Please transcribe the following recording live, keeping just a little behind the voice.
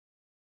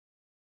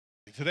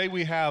Today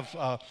we have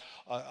a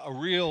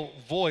real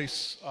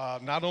voice,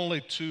 not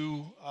only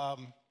to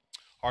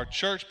our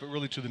church, but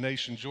really to the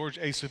nation. George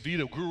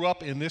Acevedo grew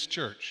up in this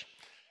church,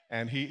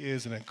 and he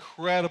is an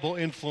incredible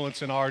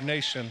influence in our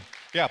nation.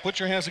 Yeah, put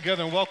your hands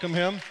together and welcome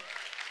him.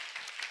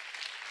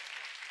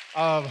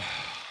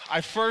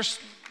 I first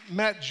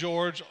met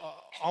George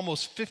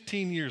almost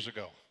 15 years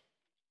ago.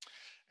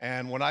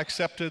 And when I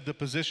accepted the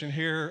position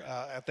here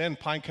at then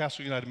Pine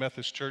Castle United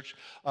Methodist Church,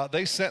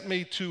 they sent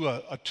me to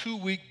a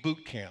 2-week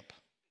boot camp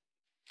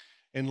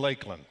in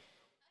Lakeland.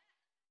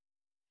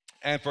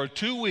 And for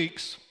 2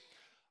 weeks,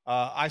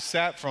 I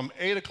sat from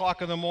 8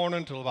 o'clock in the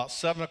morning till about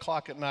 7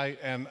 o'clock at night,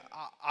 and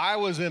I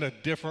was in a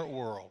different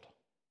world.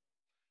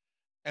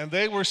 And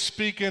they were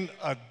speaking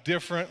a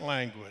different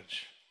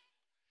language.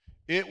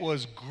 It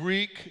was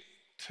Greek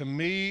to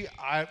me.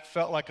 I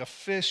felt like a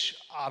fish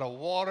out of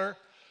water.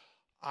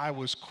 I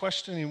was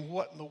questioning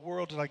what in the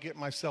world did I get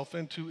myself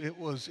into. It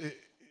was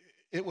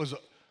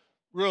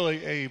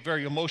really a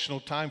very emotional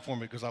time for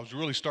me because I was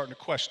really starting to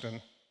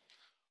question,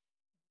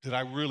 did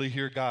I really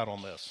hear God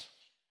on this?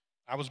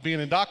 I was being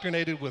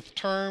indoctrinated with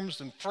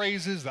terms and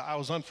phrases that I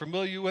was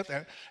unfamiliar with,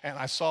 and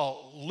I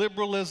saw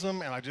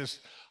liberalism, and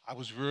I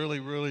was really,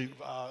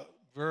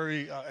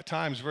 very, at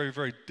times, very,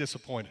 very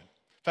disappointed.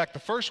 In fact, the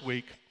first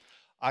week,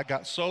 I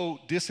got so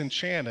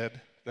disenchanted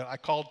that I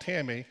called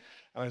Tammy,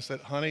 and I said,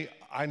 honey,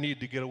 I need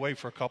to get away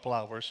for a couple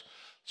hours.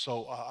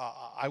 So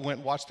I went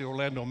and watched the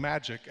Orlando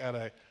Magic at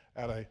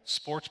a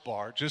sports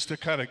bar just to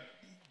kind of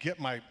get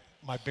my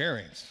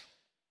bearings.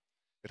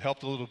 It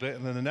helped a little bit.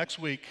 And then the next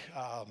week,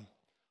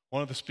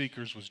 one of the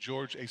speakers was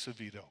George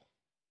Acevedo.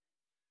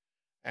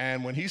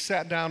 And when he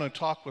sat down and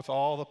talked with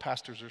all the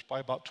pastors, there's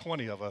probably about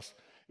 20 of us,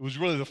 it was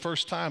really the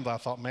first time that I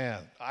thought,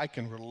 man, I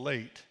can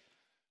relate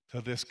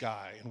to this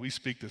guy. And we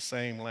speak the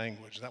same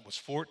language. That was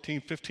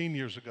 15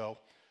 years ago.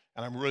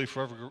 And I'm really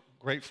forever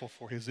grateful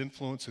for his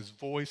influence, his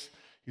voice.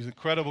 He's an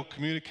incredible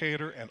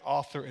communicator and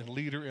author and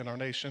leader in our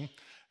nation.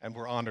 And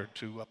we're honored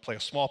to play a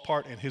small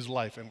part in his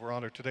life. And we're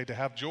honored today to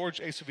have George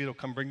Acevedo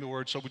come bring the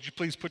word. So would you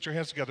please put your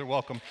hands together?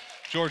 Welcome,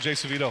 George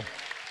Acevedo.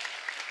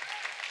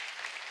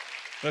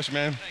 Bless you,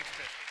 man. Thanks,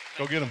 Chris.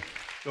 Go get him.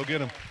 Go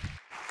get him.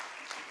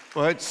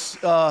 Well,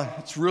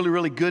 it's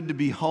really good to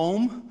be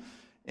home,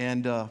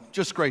 and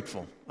just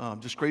grateful.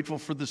 Just grateful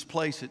for this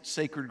place. It's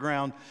sacred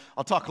ground.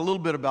 I'll talk a little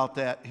bit about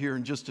that here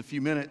in just a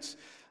few minutes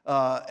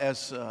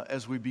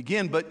as we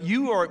begin. But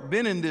you are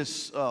been in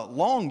this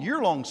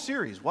year-long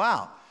series.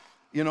 Wow.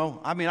 You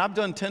know, I mean, I've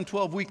done 10,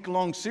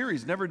 12-week-long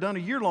series, never done a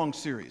year-long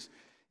series.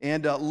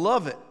 And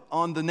love it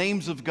on the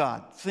names of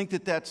God. Think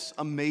that that's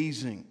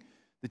amazing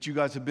that you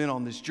guys have been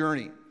on this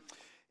journey.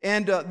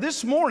 And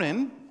this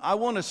morning, I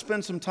want to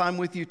spend some time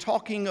with you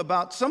talking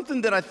about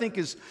something that I think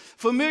is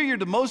familiar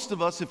to most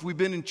of us if we've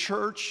been in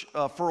church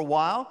for a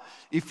while.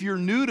 If you're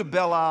new to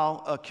Belle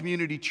Isle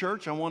Community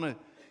Church, I want to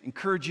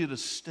encourage you to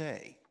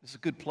stay. It's a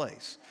good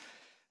place.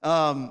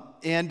 I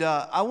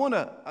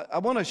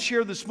want to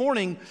share this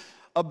morning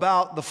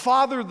about the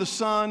Father, the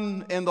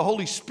Son, and the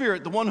Holy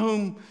Spirit, the one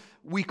whom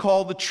we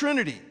call the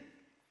Trinity.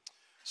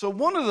 So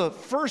one of the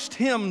first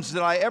hymns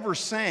that I ever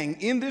sang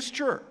in this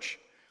church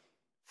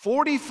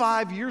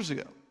 45 years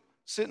ago,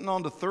 sitting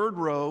on the third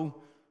row,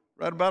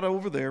 right about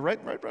over there, right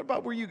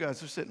about where you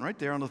guys are sitting, right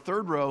there on the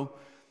third row,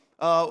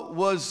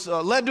 was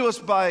led to us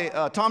by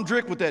Tom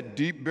Drick with that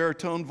deep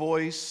baritone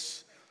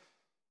voice.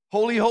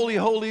 Holy, holy,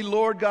 holy,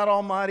 Lord God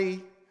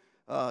Almighty,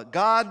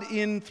 God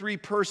in three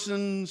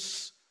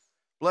persons,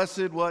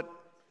 blessed what?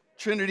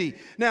 Trinity.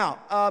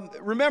 Now,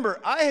 remember,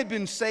 I had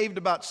been saved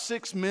about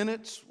 6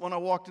 minutes when I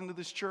walked into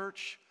this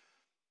church.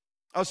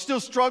 I was still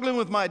struggling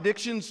with my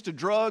addictions to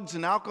drugs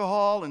and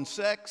alcohol and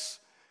sex.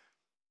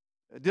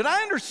 Did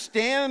I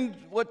understand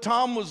what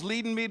Tom was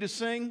leading me to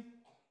sing?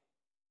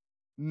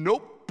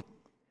 Nope.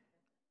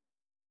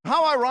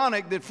 How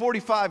ironic that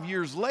 45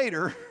 years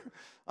later,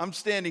 I'm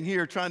standing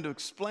here trying to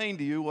explain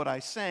to you what I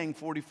sang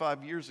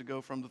 45 years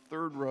ago from the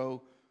third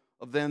row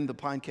of then the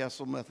Pine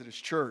Castle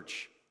Methodist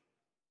Church.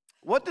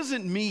 What does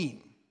it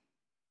mean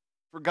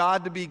for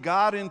God to be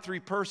God in three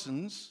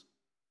persons,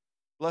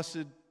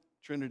 blessed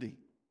Trinity?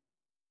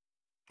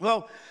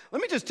 Well,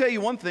 let me just tell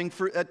you one thing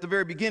at the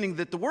very beginning,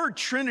 that the word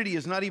Trinity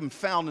is not even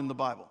found in the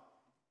Bible.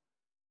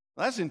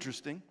 Well, that's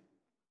interesting.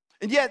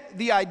 And yet,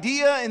 the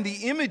idea and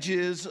the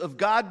images of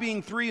God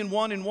being three in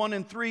one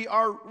and three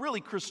are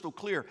really crystal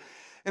clear.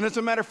 And as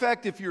a matter of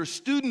fact, if you're a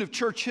student of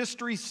church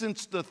history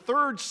since the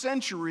 3rd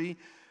century,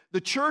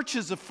 the church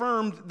has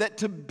affirmed that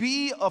to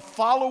be a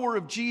follower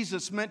of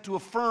Jesus meant to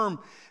affirm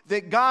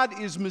that God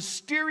is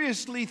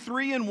mysteriously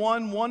three in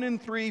one in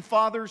three,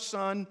 Father,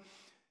 Son,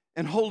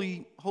 and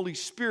Holy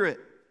Spirit.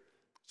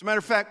 As a matter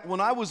of fact,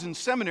 when I was in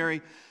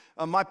seminary,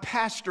 my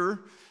pastor,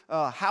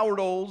 Howard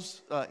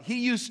Oles, he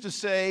used to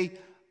say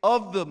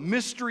of the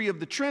mystery of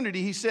the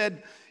Trinity, he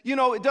said, you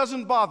know, it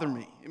doesn't bother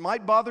me. It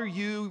might bother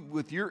you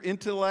with your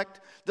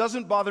intellect.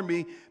 Doesn't bother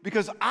me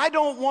because I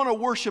don't want to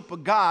worship a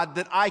God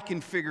that I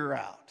can figure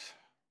out.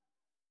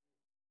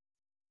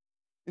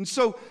 And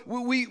so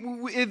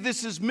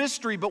this is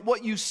mystery, but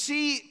what you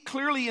see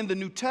clearly in the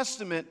New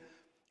Testament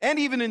and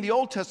even in the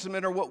Old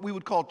Testament are what we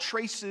would call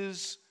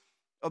traces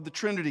of the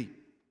Trinity.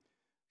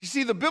 You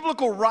see, the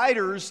biblical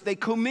writers, they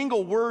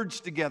commingle words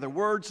together,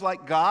 words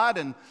like God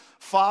and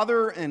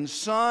Father and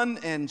Son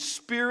and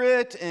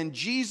Spirit and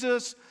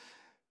Jesus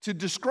to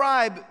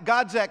describe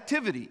God's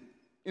activity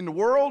in the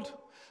world,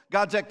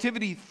 God's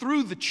activity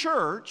through the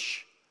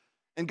church,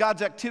 and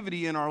God's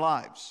activity in our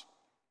lives.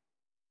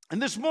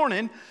 And this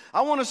morning,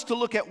 I want us to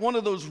look at one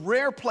of those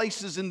rare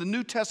places in the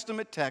New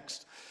Testament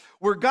text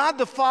where God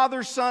the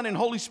Father, Son, and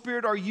Holy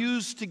Spirit are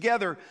used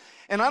together.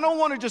 And I don't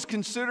want to just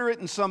consider it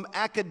in some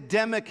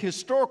academic,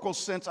 historical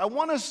sense. I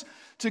want us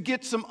to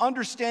get some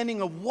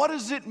understanding of what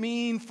does it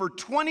mean for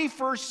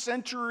 21st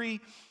century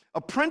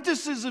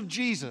apprentices of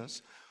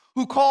Jesus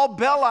who call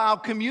Belle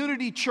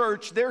Community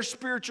Church their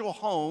spiritual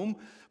home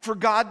for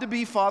God to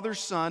be Father,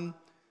 Son,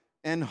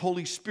 and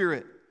Holy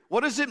Spirit.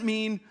 What does it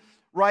mean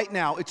right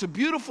now? It's a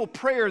beautiful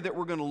prayer that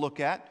we're going to look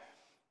at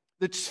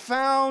that's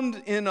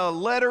found in a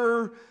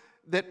letter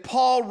that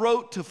Paul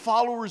wrote to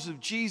followers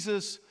of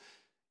Jesus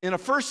in a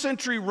first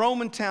century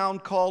Roman town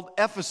called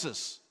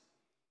Ephesus.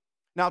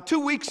 Now,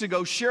 2 weeks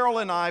ago,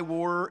 Cheryl and I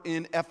were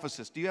in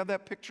Ephesus. Do you have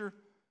that picture?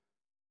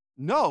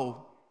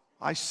 No,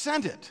 I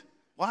sent it.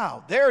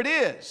 Wow, there it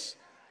is.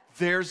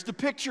 There's the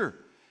picture.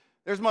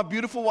 There's my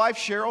beautiful wife,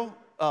 Cheryl.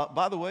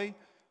 By the way,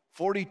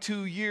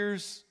 42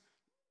 years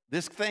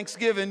this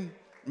Thanksgiving,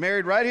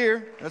 married right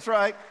here. That's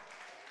right.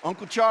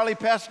 Uncle Charlie,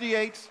 Pastor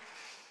Yates.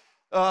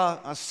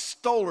 I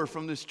stole her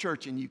from this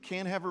church, and you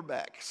can't have her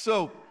back.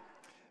 So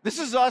this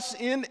is us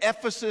in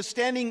Ephesus,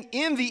 standing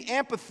in the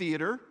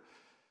amphitheater.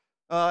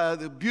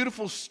 The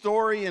beautiful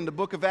story in the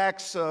book of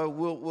Acts,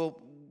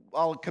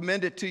 I'll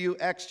commend it to you,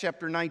 Acts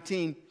chapter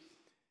 19.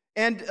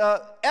 And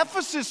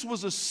Ephesus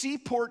was a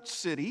seaport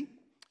city.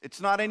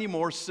 It's not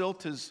anymore.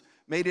 Silt has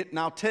made it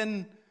now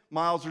 10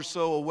 miles or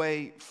so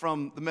away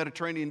from the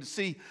Mediterranean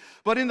Sea.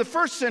 But in the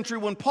first century,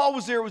 when Paul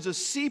was there, it was a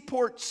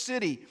seaport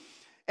city.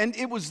 And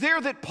it was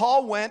there that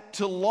Paul went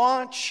to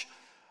launch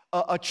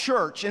a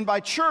church. And by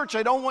church,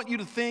 I don't want you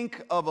to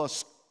think of a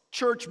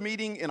church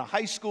meeting in a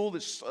high school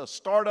that's a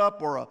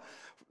startup or a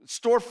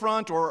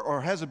storefront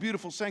or has a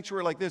beautiful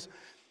sanctuary like this.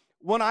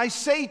 When I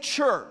say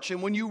church,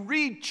 and when you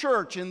read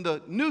church in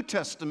the New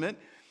Testament,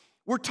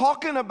 we're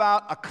talking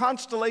about a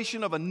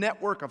constellation of a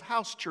network of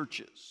house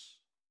churches.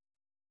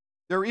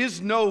 There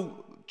is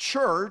no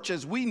church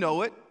as we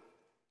know it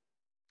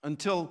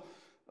until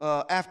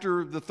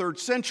after the 3rd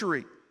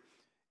century.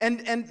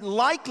 And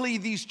likely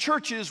these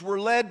churches were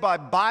led by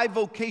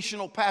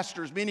bivocational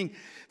pastors, meaning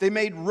they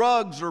made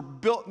rugs or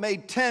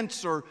made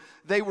tents, or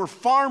they were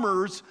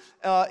farmers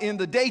in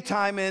the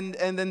daytime, and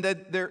then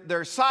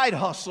their side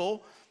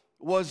hustle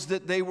was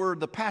that they were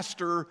the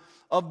pastor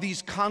of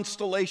these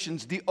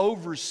constellations, the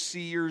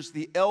overseers,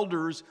 the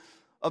elders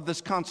of this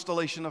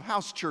constellation of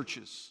house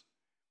churches.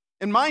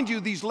 And mind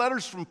you, these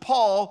letters from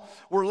Paul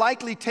were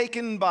likely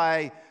taken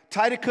by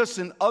Titus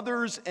and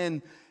others,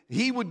 and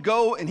he would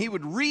go and he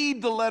would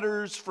read the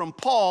letters from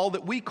Paul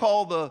that we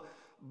call the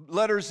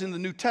letters in the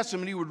New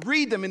Testament. He would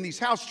read them in these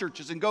house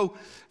churches and go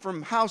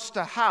from house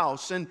to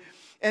house.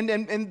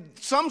 And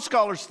some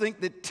scholars think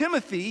that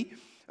Timothy,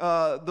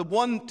 the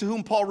one to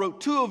whom Paul wrote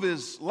 2 of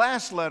his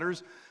last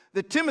letters,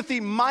 that Timothy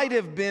might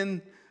have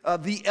been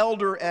the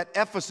elder at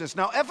Ephesus.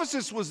 Now,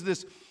 Ephesus was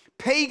this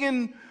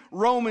pagan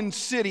Roman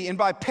city, and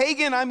by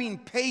pagan, I mean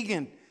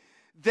pagan.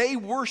 They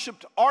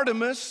worshiped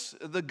Artemis,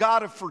 the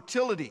god of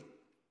fertility.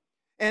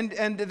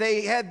 And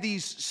they had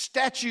these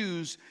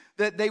statues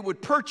that they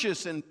would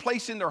purchase and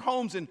place in their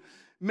homes and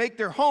make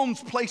their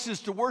homes places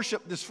to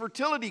worship this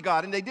fertility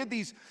god. And they did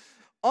these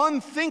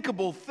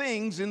unthinkable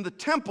things in the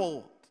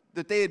temple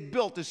that they had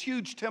built, this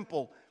huge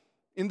temple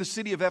in the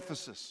city of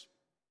Ephesus.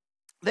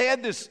 They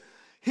had this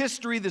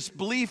history, this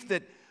belief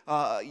that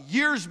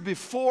years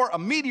before a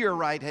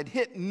meteorite had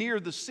hit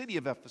near the city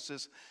of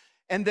Ephesus,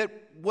 and that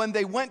when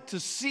they went to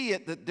see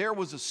it, that there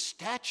was a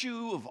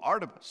statue of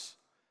Artemis.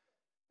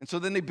 And so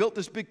then they built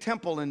this big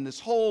temple, and this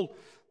whole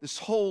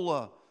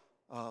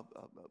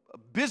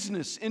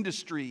business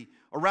industry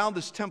around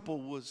this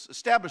temple was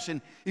established.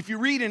 And if you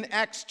read in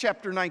Acts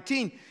chapter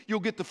 19,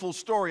 you'll get the full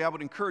story. I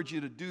would encourage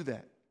you to do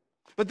that.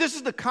 But this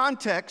is the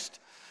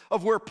context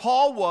of where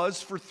Paul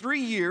was for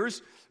 3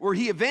 years, where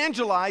he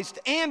evangelized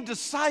and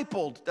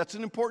discipled. That's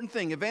an important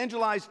thing.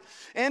 Evangelized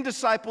and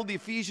discipled the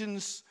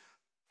Ephesians,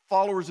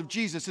 followers of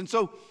Jesus. And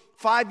so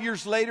 5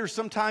 years later,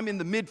 sometime in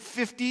the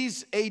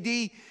mid-50s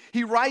AD,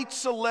 he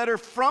writes a letter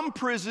from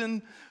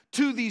prison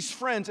to these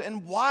friends.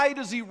 And why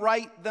does he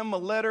write them a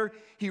letter?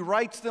 He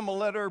writes them a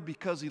letter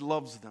because he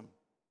loves them.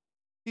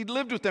 He'd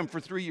lived with them for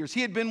 3 years.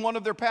 He had been one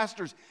of their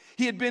pastors.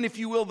 He had been, if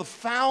you will, the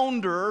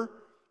founder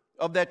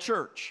of that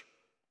church.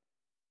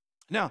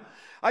 Now,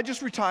 I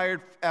just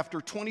retired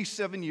after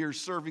 27 years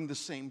serving the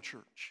same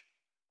church.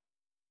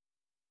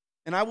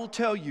 And I will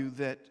tell you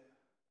that,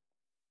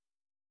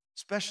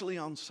 especially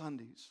on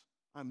Sundays,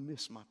 I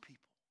miss my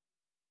people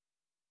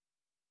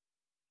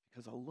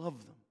because I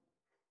love them.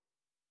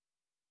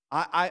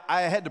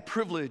 I had the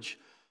privilege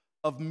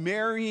of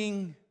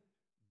marrying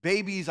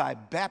babies I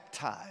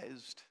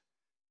baptized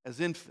as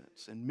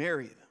infants and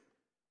marry them.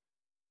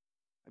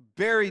 I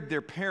buried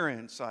their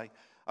parents. I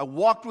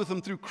walked with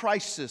them through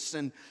crisis.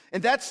 And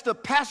that's the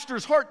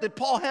pastor's heart that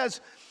Paul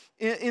has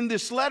in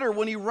this letter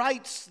when he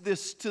writes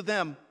this to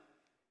them.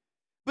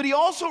 But he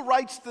also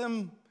writes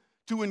them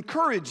to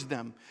encourage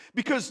them.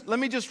 Because let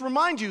me just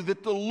remind you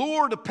that the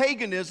lure to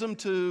paganism,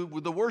 to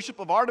the worship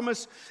of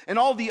Artemis, and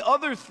all the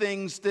other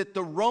things that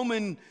the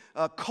Roman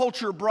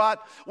culture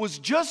brought was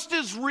just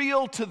as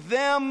real to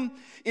them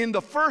in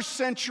the first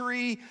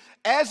century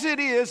as it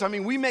is. I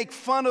mean, we make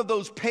fun of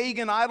those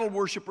pagan idol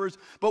worshipers,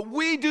 but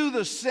we do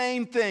the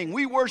same thing.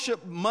 We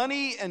worship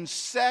money and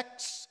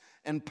sex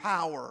and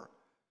power.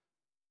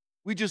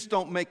 We just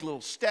don't make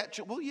little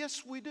statues. Well,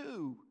 yes, we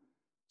do.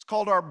 It's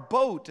called our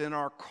boat and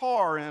our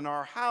car and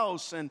our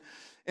house and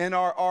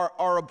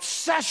our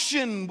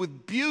obsession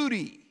with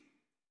beauty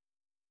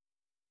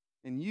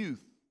and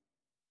youth.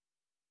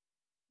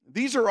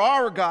 These are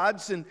our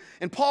gods, and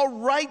Paul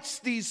writes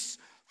these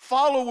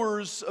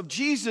followers of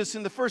Jesus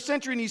in the first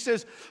century, and he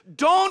says,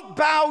 don't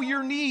bow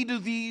your knee to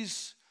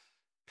these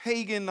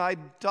pagan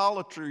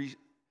idolatries.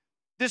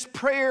 This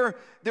prayer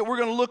that we're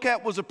going to look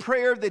at was a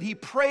prayer that he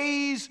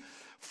prays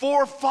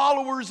for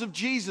followers of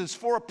Jesus,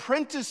 for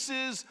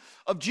apprentices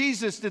of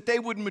Jesus, that they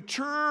would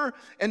mature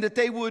and that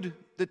they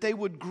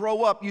would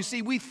grow up. You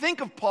see, we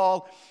think of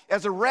Paul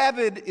as a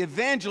rabid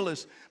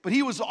evangelist, but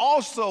he was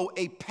also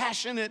a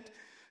passionate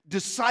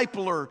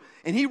discipler.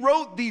 And he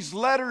wrote these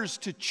letters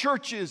to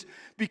churches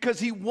because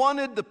he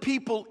wanted the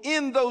people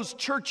in those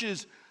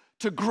churches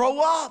to grow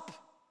up.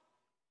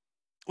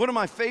 One of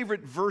my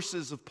favorite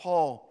verses of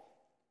Paul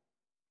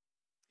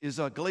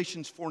is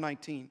Galatians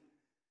 4:19.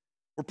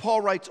 Where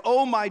Paul writes,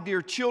 oh, my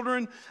dear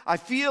children, I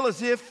feel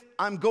as if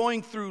I'm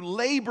going through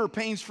labor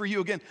pains for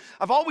you. Again,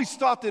 I've always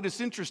thought that it's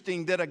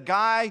interesting that a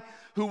guy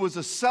who was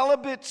a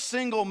celibate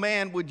single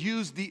man would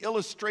use the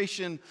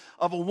illustration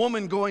of a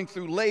woman going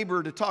through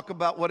labor to talk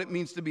about what it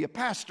means to be a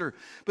pastor.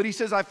 But he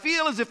says, I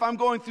feel as if I'm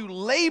going through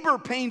labor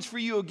pains for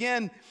you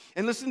again.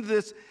 And listen to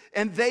this,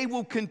 and they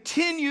will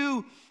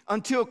continue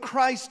until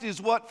Christ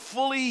is what?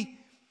 Fully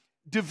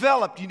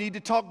developed. You need to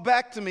talk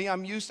back to me.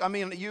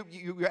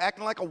 You're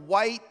acting like a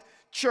white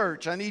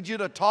church. I need you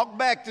to talk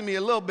back to me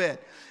a little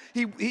bit.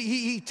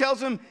 He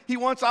tells him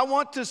I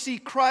want to see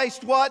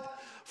Christ what?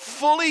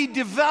 Fully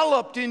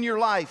developed in your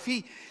life.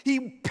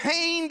 It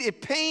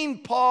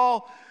pained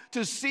Paul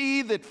to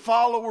see that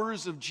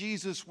followers of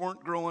Jesus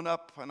weren't growing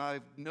up, and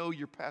I know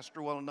your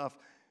pastor well enough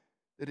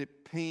that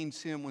it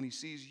pains him when he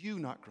sees you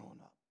not growing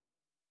up.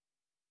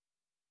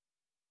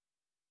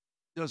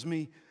 Does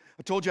me.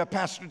 I told you I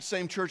pastored the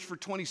same church for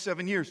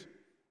 27 years.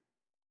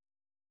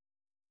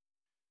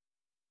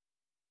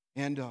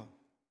 And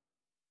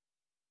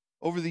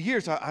over the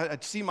years,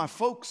 I'd see my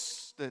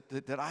folks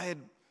that I had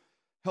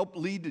helped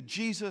lead to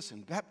Jesus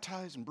and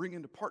baptize and bring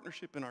into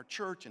partnership in our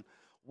church and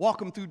walk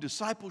them through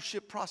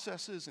discipleship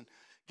processes and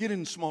get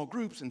in small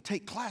groups and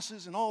take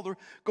classes and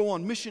go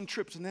on mission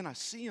trips. And then I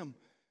see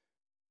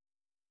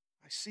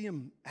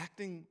them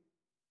acting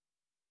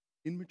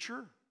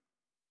immature.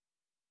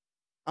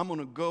 I'm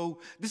going to go.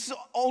 This is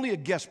only a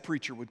guest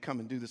preacher would come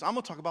and do this. I'm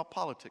going to talk about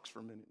politics for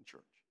a minute in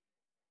church,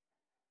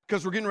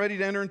 because we're getting ready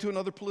to enter into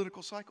another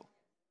political cycle.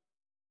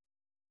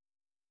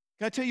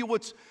 Can I tell you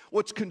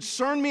what's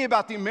concerned me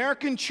about the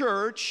American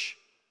church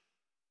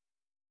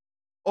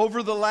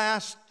over the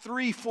last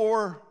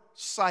 3-4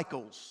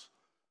 cycles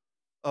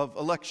of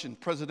election,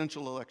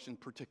 presidential election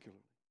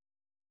particularly?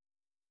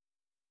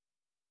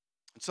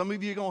 And some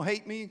of you are going to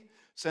hate me.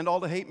 Send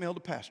all the hate mail to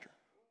Pastor.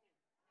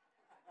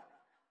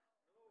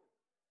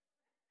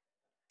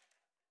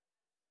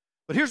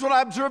 But here's what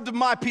I observed of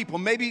my people.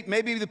 Maybe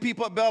the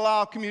people at Belle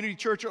Isle Community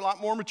Church are a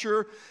lot more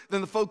mature than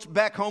the folks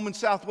back home in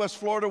Southwest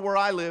Florida where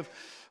I live.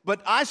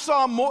 But I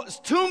saw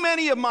too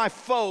many of my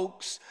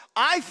folks.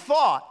 I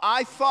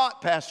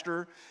thought,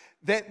 Pastor,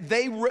 that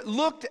they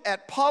looked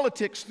at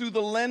politics through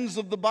the lens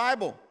of the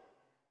Bible.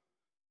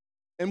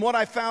 And what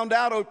I found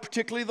out,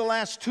 particularly the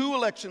last 2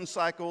 election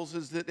cycles,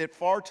 is that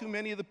far too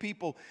many of the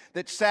people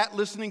that sat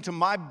listening to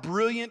my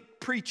brilliant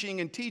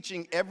preaching and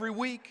teaching every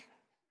week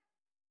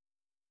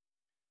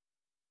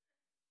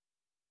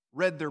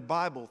read their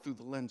Bible through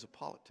the lens of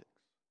politics.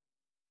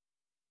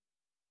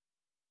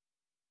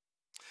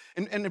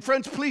 And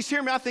friends, please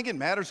hear me. I think it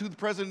matters who the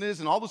president is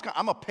and all those kinds.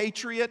 I'm a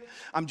patriot.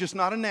 I'm just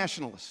not a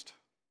nationalist.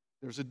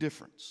 There's a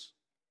difference.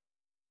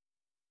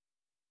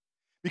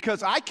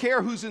 Because I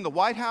care who's in the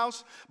White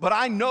House, but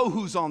I know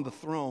who's on the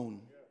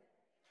throne.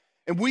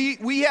 And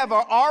we have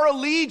our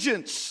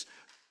allegiance,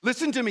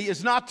 listen to me,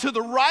 is not to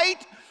the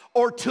right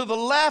or to the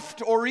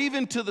left or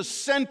even to the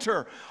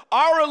center.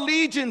 Our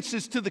allegiance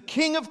is to the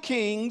King of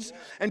Kings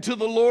and to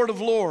the Lord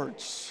of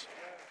Lords.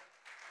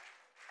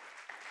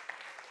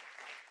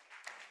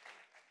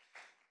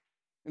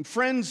 And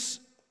friends,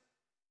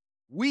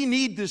 we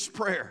need this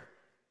prayer.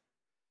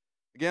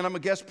 Again, I'm a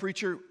guest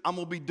preacher. I'm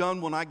going to be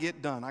done when I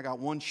get done. I got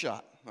one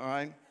shot, all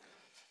right?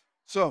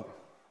 So,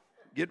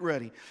 Get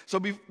ready. So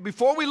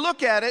before we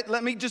look at it,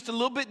 let me just a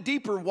little bit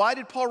deeper. Why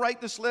did Paul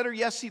write this letter?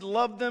 Yes, he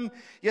loved them.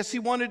 Yes, he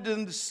wanted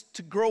them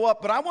to grow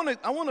up. But I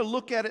want to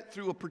look at it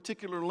through a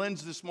particular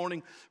lens this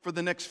morning for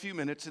the next few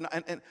minutes.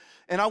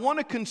 And I want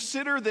to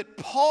consider that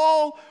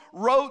Paul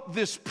wrote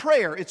this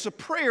prayer. It's a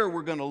prayer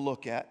we're going to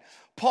look at.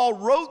 Paul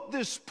wrote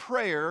this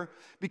prayer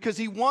because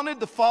he wanted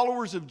the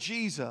followers of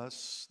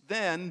Jesus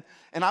then,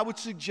 and I would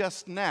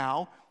suggest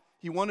now,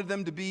 he wanted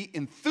them to be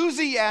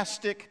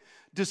enthusiastic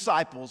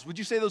disciples. Would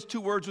you say those two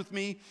words with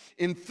me?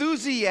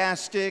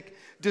 Enthusiastic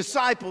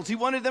disciples. He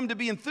wanted them to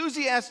be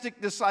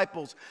enthusiastic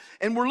disciples.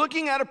 And we're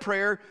looking at a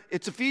prayer.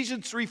 It's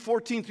Ephesians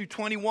 3:14 through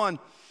 21.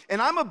 And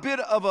I'm a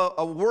bit of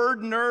a word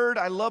nerd.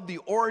 I love the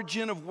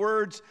origin of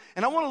words.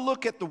 And I want to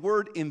look at the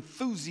word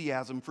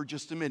enthusiasm for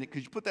just a minute.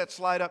 Could you put that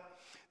slide up?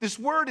 This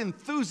word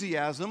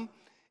enthusiasm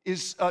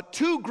is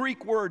two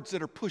Greek words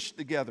that are pushed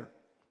together.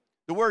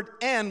 The word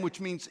en, which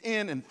means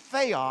in, and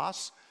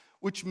theos,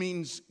 which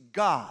means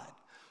God.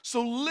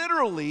 So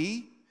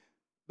literally,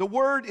 the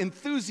word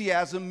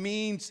enthusiasm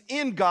means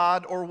in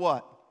God or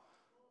what?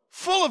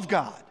 Full of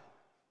God.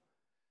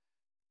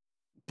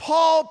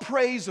 Paul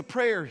prays a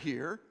prayer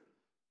here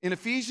in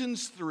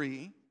Ephesians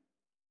 3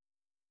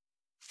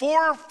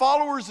 for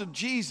followers of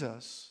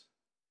Jesus.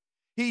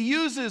 He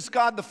uses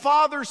God the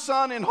Father,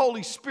 Son, and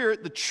Holy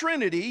Spirit, the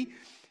Trinity,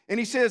 and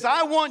he says,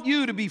 I want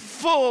you to be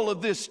full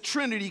of this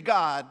Trinity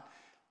God,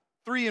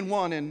 3 in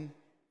 1 and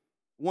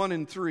 1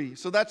 in 3.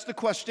 So that's the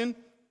question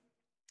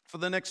for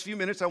the next few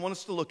minutes I want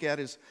us to look at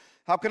is,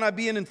 how can I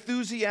be an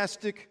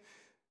enthusiastic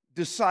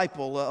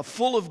disciple, a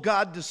full of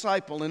God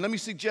disciple? And let me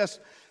suggest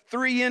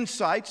 3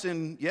 insights,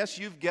 and yes,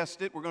 you've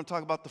guessed it, we're going to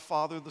talk about the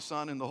Father, the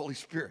Son, and the Holy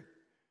Spirit.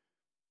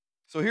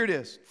 So here it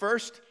is.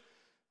 First,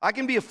 I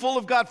can be a full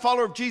of God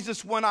follower of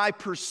Jesus when I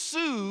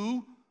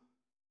pursue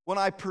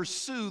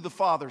the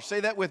Father. Say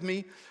that with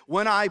me.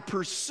 When I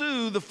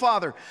pursue the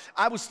Father.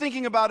 I was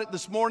thinking about it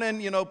this morning.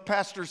 You know,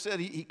 Pastor said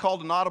he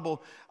called an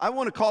audible. I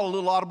want to call a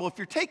little audible. If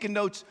you're taking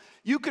notes,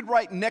 you could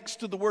write next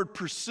to the word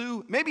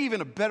pursue, maybe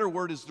even a better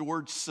word is the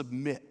word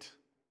submit.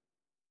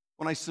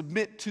 When I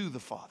submit to the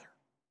Father.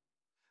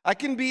 I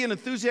can be an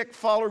enthusiastic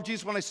follower of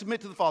Jesus when I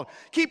submit to the Father.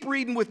 Keep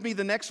reading with me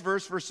the next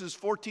verse, verses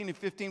 14 and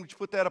 15. Would you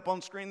put that up on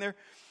the screen there?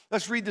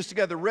 Let's read this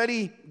together.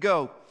 Ready?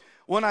 Go.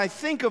 When I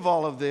think of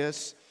all of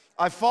this,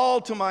 I fall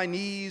to my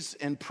knees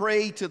and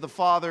pray to the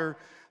Father,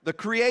 the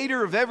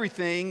creator of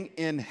everything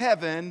in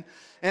heaven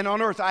and on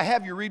earth. I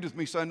have you read with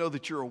me so I know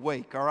that you're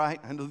awake, all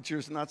right? I know that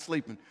you're not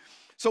sleeping.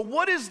 So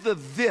what is the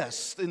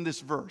this in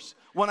this verse?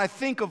 When I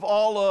think of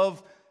all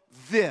of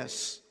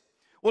this.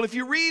 Well, if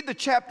you read the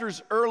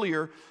chapters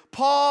earlier,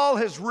 Paul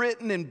has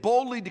written and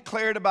boldly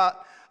declared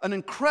about an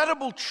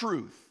incredible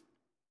truth.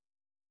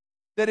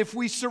 That if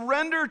we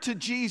surrender to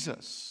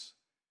Jesus,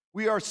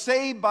 we are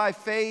saved by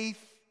faith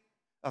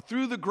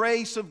through the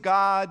grace of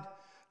God,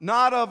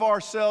 not of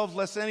ourselves,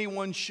 lest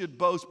anyone should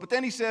boast. But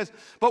then he says,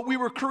 but we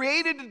were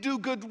created to do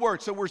good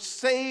works. So we're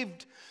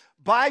saved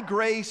by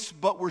grace,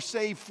 but we're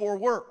saved for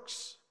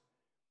works.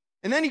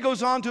 And then he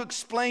goes on to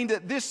explain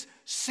that this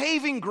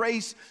saving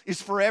grace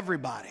is for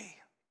everybody.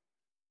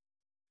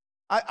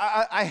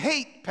 I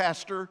hate,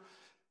 Pastor,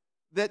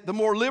 that the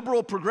more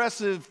liberal,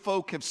 progressive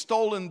folk have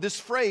stolen this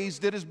phrase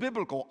that is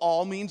biblical.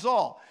 All means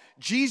all.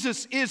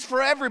 Jesus is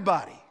for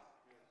everybody.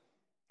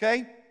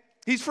 Okay?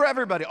 He's for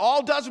everybody.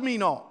 All does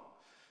mean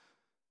all.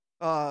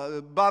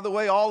 By the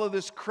way, all of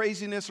this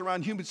craziness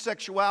around human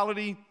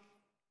sexuality,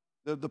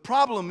 the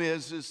problem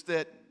is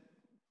that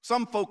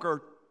some folk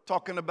are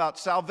talking about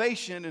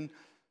salvation, and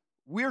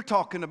we're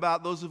talking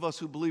about, those of us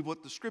who believe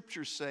what the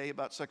Scriptures say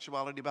about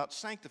sexuality, about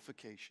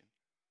sanctification.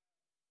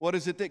 What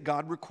is it that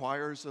God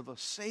requires of a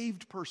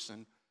saved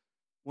person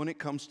when it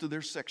comes to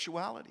their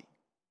sexuality?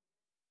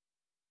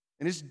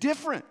 And it's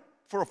different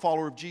for a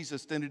follower of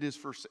Jesus than it is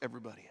for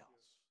everybody else.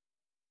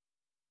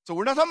 So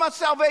we're not talking about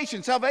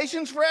salvation.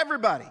 Salvation's for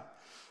everybody.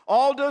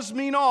 All does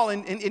mean all.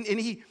 And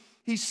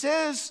he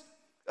says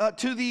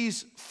to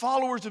these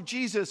followers of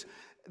Jesus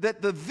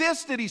that the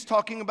this that he's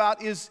talking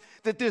about is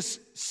that this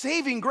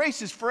saving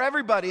grace is for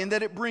everybody and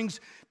that it brings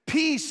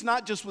peace,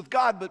 not just with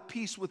God, but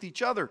peace with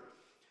each other.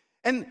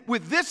 And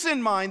with this in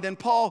mind, then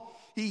Paul,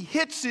 he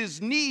hits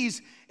his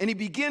knees and he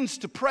begins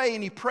to pray,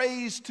 and he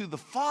prays to the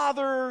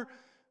Father,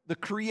 the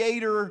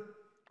creator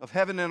of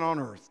heaven and on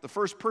earth, the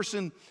first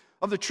person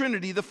of the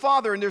Trinity, the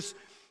Father. And there's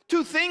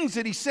 2 things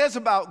that he says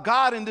about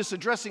God in this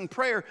addressing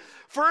prayer.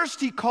 First,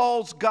 he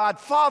calls God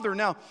Father.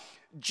 Now,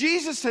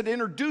 Jesus had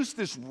introduced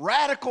this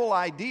radical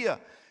idea.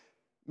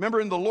 Remember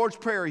in the Lord's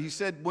Prayer, he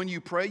said, when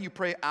you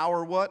pray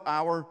our what?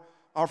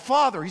 Our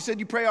Father. He said,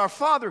 you pray our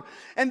Father.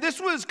 And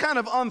this was kind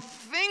of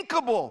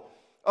unthinkable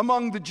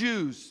among the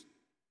Jews.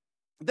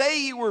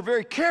 They were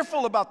very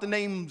careful about the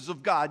names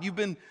of God. You've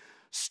been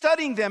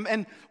studying them,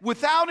 and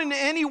without in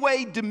any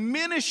way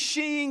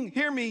diminishing,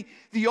 hear me,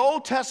 the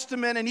Old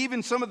Testament and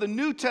even some of the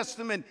New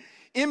Testament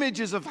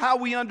images of how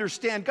we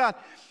understand God,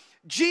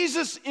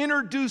 Jesus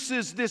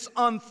introduces this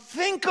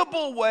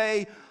unthinkable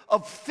way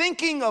of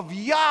thinking of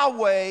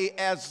Yahweh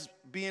as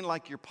being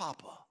like your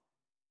papa.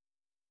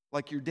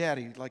 like your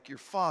daddy, like your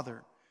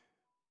father.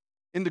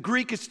 In the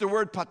Greek, it's the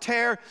word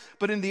pater,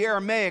 but in the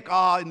Aramaic,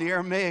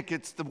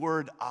 it's the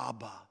word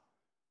Abba.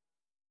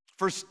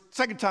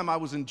 Second time I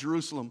was in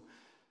Jerusalem,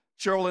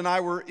 Cheryl and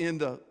I were in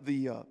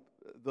the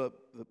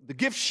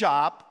gift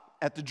shop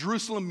at the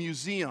Jerusalem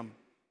Museum.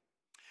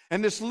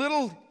 And this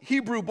little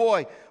Hebrew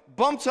boy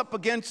bumps up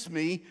against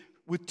me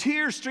with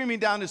tears streaming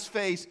down his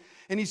face,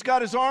 and he's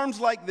got his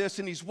arms like this,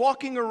 and he's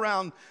walking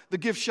around the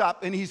gift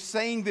shop, and he's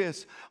saying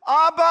this,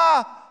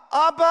 Abba,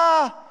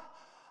 Abba,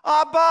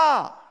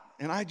 Abba.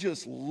 And I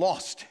just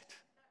lost it.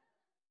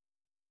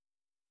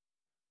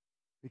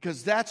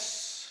 Because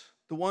that's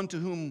the one to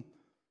whom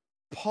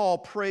Paul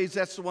prays.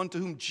 That's the one to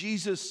whom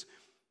Jesus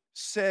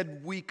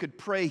said we could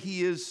pray.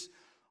 He is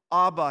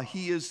Abba.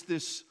 He is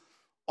this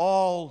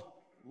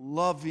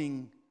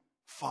all-loving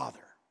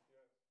Father.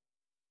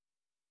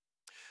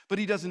 But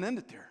he doesn't end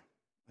it there.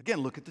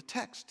 Again, look at the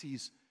text.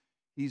 He's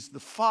the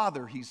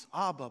Father. He's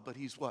Abba. But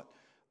he's what?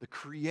 The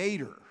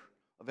creator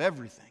of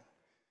everything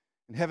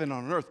in heaven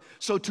and on earth.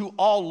 So to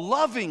all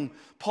loving,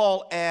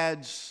 Paul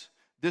adds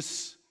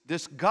this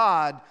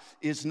God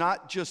is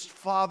not just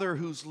Father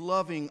who's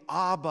loving,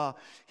 Abba,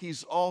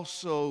 he's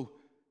also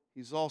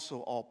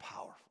all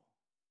powerful.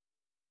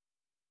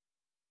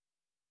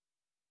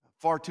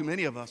 Far too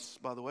many of us,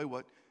 by the way,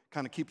 what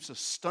kind of keeps us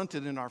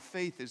stunted in our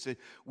faith is that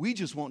we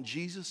just want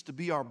Jesus to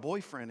be our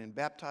boyfriend and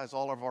baptize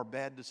all of our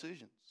bad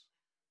decisions.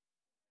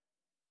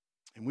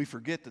 And we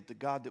forget that the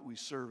God that we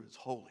serve is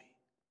holy.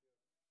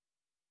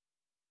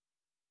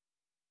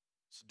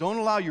 So don't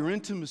allow your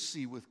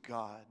intimacy with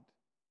God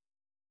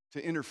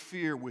to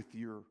interfere with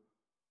your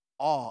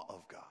awe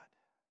of God.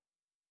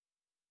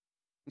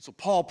 And so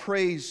Paul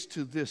prays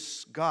to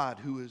this God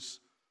who is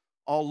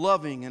all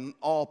loving and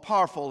all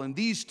powerful. And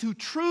these two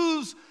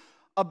truths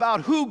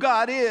about who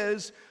God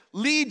is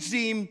leads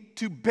him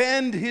to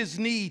bend his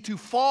knee, to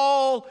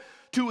fall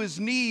to his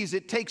knees.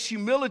 It takes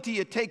humility,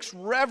 it takes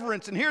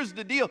reverence. And here's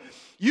the deal.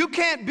 You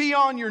can't be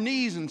on your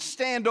knees and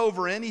stand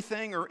over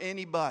anything or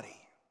anybody.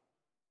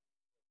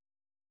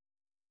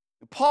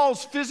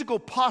 Paul's physical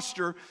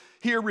posture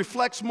here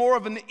reflects more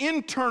of an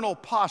internal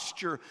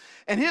posture.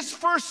 And his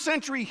first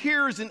century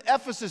hearers in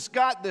Ephesus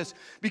got this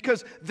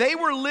because they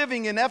were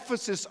living in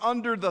Ephesus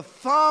under the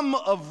thumb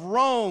of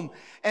Rome.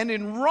 And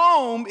in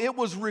Rome, it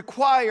was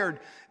required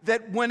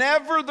that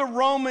whenever the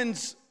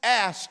Romans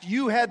asked,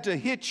 you had to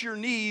hit your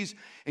knees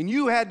and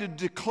you had to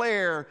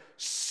declare,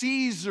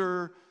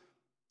 Caesar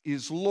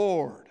is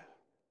Lord.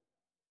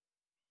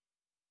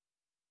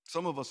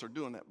 Some of us are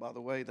doing that, by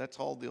the way. That's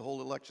all the whole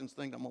elections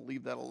thing. I'm going to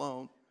leave that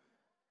alone.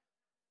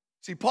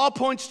 See, Paul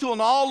points to an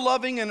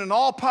all-loving and an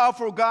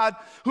all-powerful God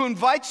who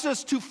invites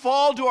us to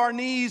fall to our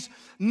knees,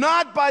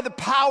 not by the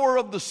power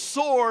of the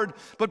sword,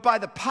 but by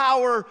the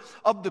power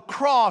of the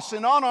cross.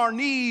 And on our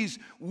knees,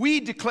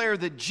 we declare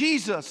that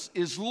Jesus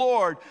is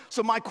Lord.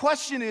 So my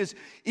question is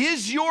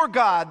your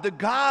God, the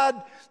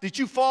God that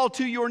you fall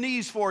to your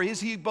knees for, is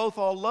he both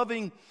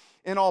all-loving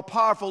and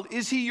all-powerful?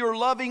 Is he your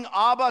loving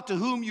Abba to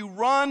whom you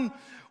run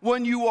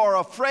when you are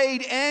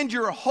afraid, and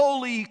your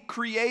holy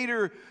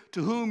creator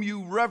to whom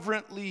you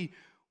reverently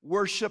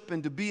worship?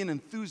 And to be an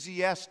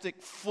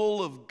enthusiastic,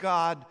 full of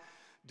God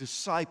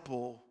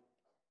disciple,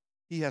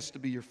 he has to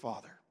be your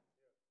Father.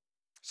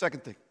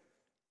 Second thing.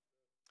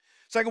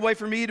 Second way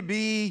for me to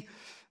be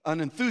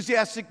an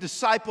enthusiastic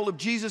disciple of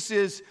Jesus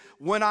is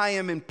when I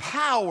am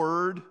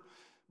empowered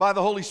by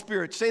the Holy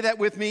Spirit. Say that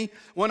with me.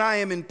 When I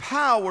am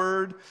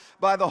empowered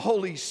by the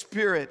Holy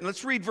Spirit. And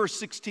let's read verse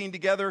 16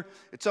 together.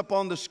 It's up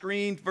on the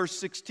screen. Verse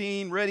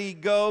 16. Ready,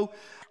 go.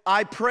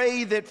 I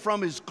pray that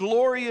from his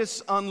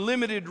glorious,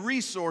 unlimited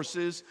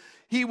resources,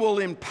 he will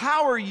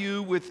empower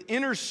you with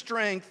inner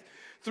strength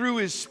through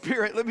his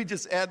Spirit. Let me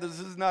just add this.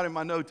 This is not in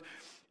my notes.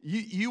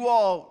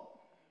 Y'all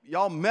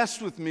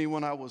messed with me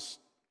when I was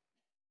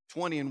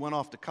 20 and went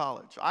off to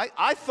college.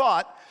 I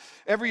thought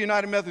every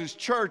United Methodist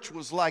church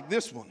was like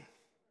this one.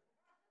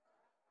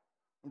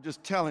 I'm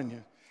just telling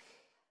you.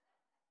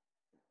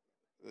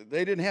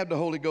 They didn't have the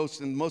Holy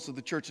Ghost in most of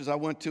the churches I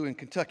went to in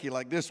Kentucky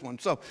like this one.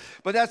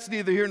 But that's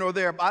neither here nor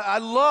there. I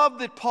love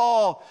that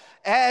Paul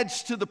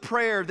adds to the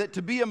prayer that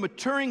to be a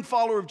maturing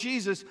follower of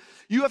Jesus,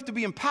 you have to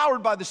be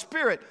empowered by the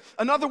Spirit.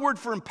 Another word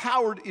for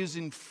empowered is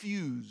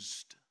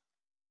infused.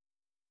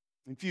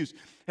 Infused.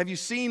 Have you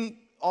seen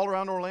all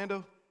around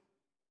Orlando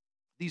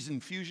these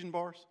infusion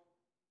bars?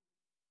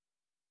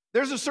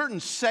 There's a certain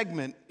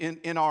segment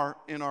in our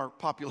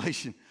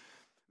population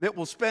that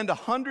will spend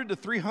 $100 to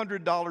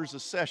 $300 a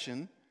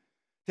session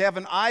to have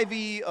an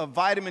IV of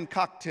vitamin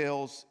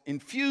cocktails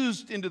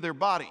infused into their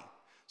body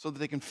so that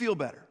they can feel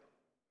better.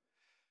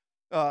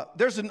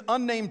 There's an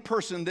unnamed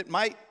person that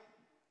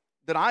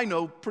I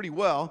know pretty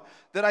well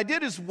that I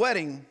did his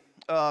wedding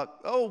a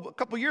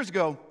couple years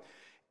ago,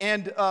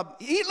 and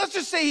let's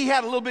just say he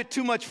had a little bit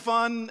too much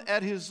fun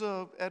at his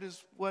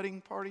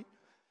wedding party.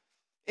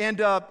 And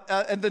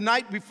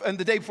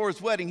the day before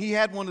his wedding, he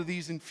had one of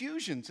these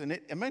infusions, and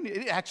it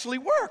actually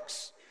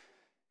works.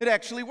 It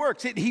actually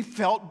works. He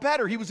felt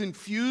better. He was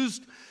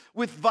infused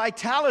with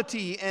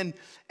vitality and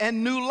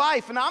new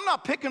life. And I'm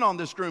not picking on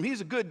this groom.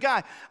 He's a good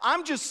guy.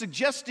 I'm just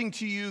suggesting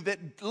to you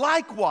that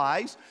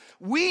likewise,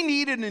 we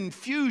need an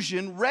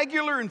infusion,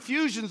 regular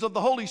infusions of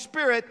the Holy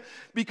Spirit,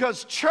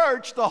 because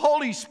church, the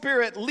Holy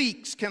Spirit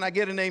leaks. Can I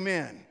get an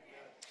amen?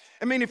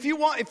 I mean, if you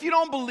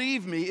don't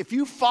believe me, if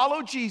you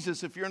follow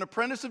Jesus, if you're an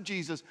apprentice of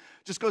Jesus,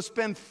 just go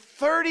spend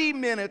 30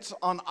 minutes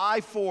on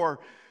I-4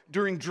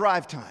 during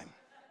drive time.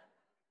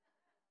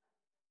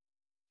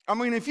 I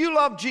mean, if you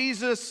love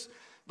Jesus,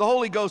 the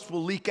Holy Ghost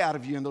will leak out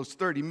of you in those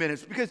 30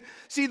 minutes. Because,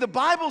 see, the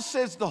Bible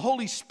says the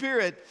Holy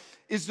Spirit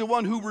is the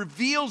one who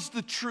reveals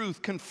the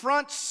truth,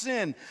 confronts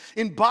sin,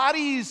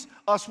 embodies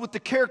us with the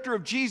character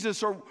of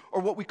Jesus, or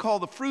what we call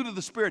the fruit of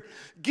the Spirit,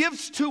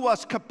 gives to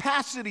us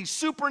capacities,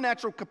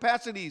 supernatural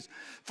capacities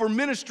for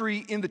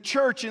ministry in the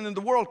church and in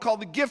the world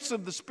called the gifts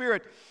of the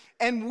Spirit.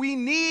 And we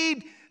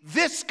need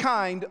this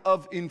kind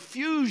of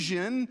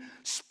infusion,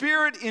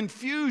 Spirit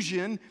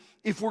infusion,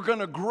 if we're going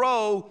to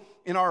grow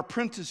in our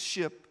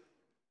apprenticeship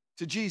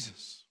to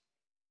Jesus.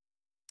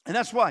 And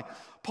that's why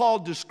Paul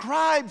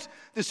describes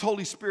this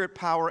Holy Spirit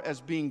power as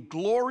being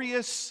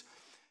glorious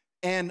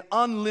and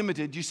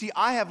unlimited. You see,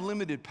 I have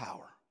limited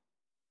power.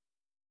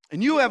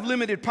 And you have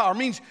limited power. It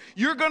means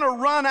you're going to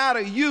run out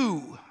of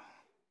you.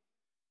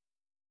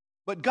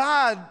 But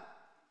God,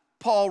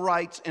 Paul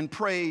writes and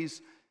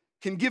prays,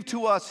 can give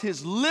to us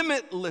his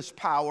limitless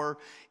power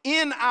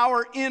in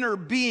our inner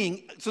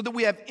being, so that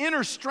we have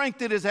inner strength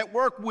that is at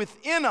work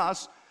within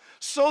us,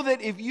 so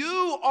that if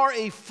you are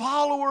a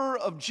follower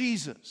of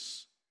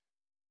Jesus,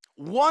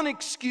 one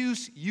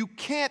excuse you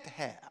can't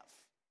have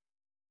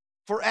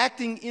for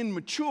acting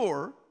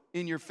immature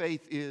in your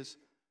faith is,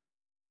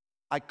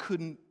 I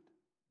couldn't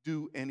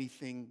do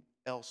anything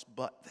else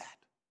but that.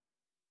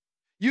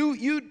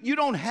 You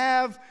don't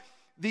have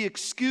the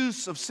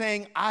excuse of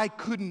saying, I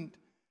couldn't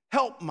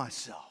help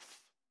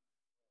myself.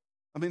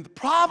 I mean, the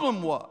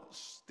problem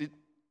was the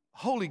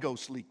Holy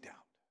Ghost leaked out.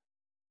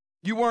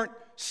 You weren't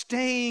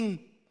staying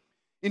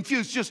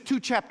infused. Just 2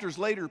 chapters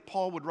later,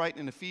 Paul would write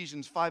in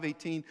Ephesians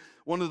 5:18,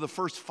 one of the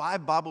first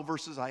 5 Bible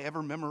verses I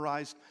ever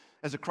memorized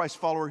as a Christ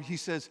follower. He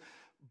says,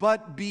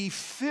 but be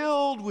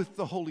filled with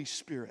the Holy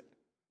Spirit.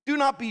 Do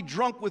not be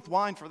drunk with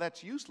wine, for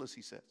that's useless,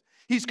 he says.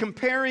 He's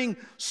comparing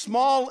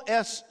small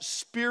s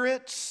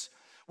spirits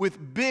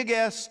with big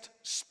S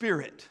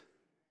spirit.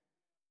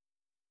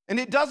 And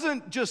it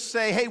doesn't just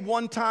say, hey,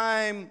 one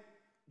time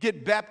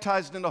get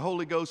baptized in the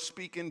Holy Ghost,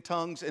 speak in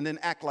tongues, and then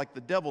act like the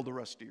devil the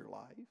rest of your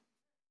life.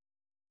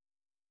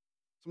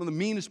 Some of the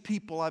meanest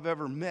people I've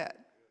ever met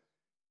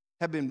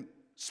have been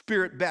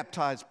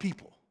Spirit-baptized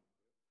people.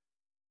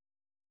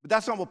 But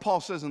that's not what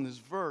Paul says in this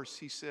verse.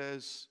 He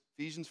says,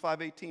 Ephesians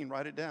 5:18,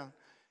 write it down.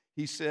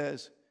 He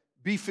says,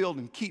 be filled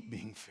and keep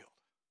being filled.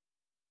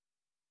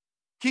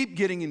 Keep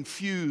getting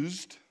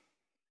infused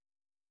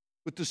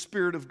with the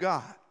Spirit of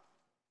God.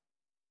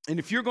 And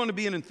if you're going to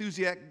be an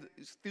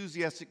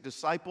enthusiastic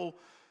disciple,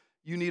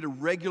 you need a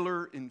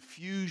regular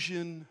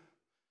infusion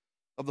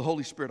of the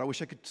Holy Spirit. I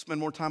wish I could spend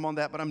more time on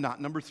that, but I'm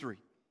not. Number 3,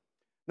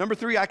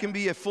 I can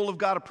be a full of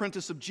God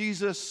apprentice of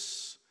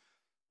Jesus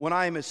when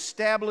I am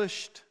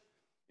established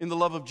in the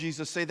love of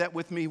Jesus. Say that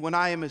with me. When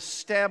I am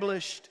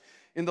established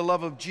in the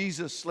love of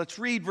Jesus. Let's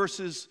read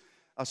verses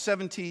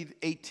 17,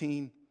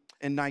 18,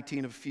 and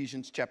 19 of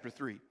Ephesians chapter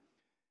 3.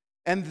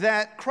 And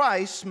that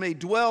Christ may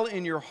dwell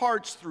in your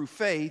hearts through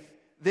faith,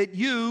 that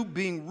you,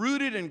 being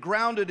rooted and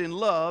grounded in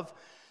love,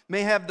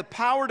 may have the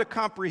power to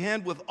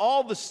comprehend with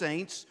all the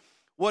saints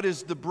what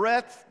is the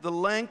breadth, the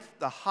length,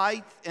 the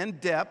height, and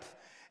depth,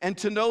 and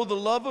to know the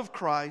love of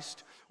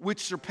Christ,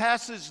 which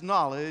surpasses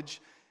knowledge,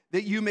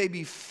 that you may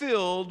be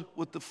filled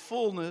with the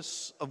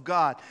fullness of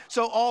God.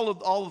 So all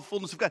the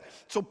fullness of God.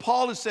 So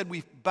Paul has said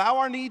we bow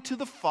our knee to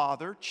the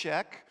Father,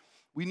 check.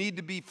 We need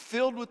to be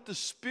filled with the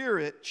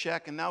Spirit,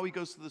 check. And now he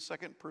goes to the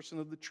second person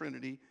of the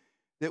Trinity,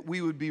 that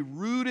we would be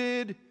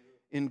rooted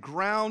and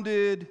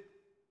grounded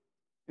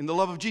in the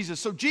love of Jesus.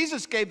 So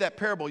Jesus gave that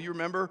parable, you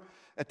remember,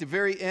 at the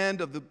very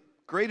end of the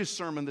greatest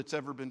sermon that's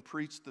ever been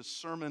preached, the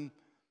Sermon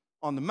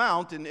on the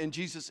Mount. And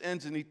Jesus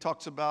ends and he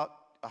talks about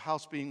a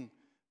house being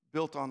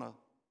built on a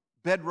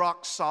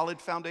bedrock solid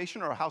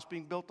foundation, or a house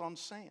being built on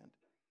sand.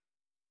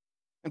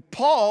 And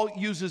Paul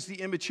uses the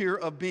image here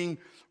of being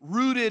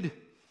rooted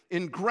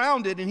and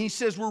grounded, and he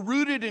says we're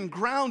rooted and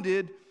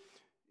grounded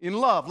in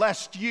love.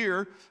 Last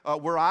year,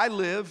 where I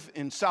live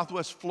in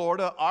Southwest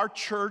Florida, our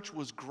church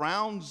was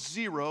ground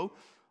zero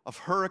of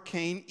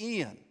Hurricane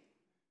Ian.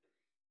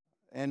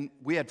 And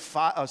we had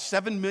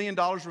 $7 million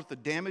worth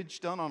of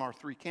damage done on our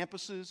 3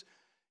 campuses,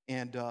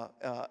 and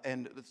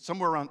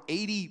somewhere around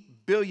 $80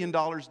 billion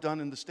done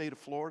in the state of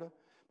Florida.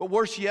 But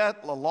worse yet,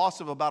 a loss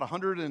of about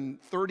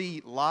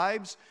 130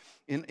 lives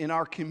in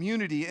our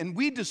community. And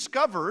we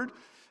discovered,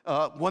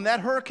 when that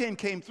hurricane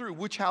came through,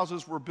 which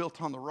houses were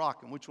built on the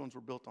rock and which ones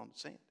were built on the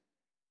sand.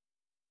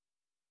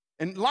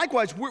 And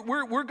likewise,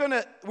 we're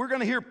gonna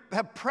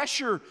have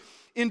pressure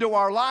into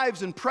our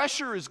lives, and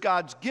pressure is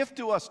God's gift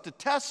to us to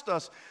test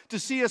us, to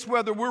see us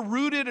whether we're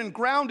rooted and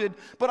grounded.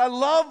 But I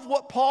love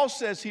what Paul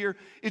says here.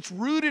 It's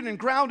rooted and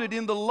grounded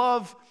in the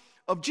love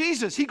of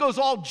Jesus. He goes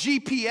all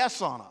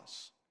GPS on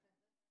us.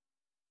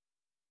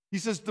 He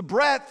says the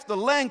breadth, the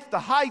length, the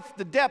height,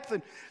 the depth.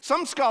 And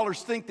some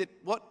scholars think that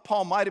what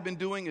Paul might have been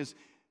doing is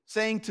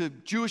saying to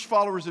Jewish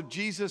followers of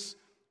Jesus,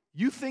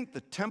 you think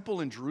the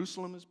temple in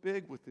Jerusalem is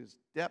big with his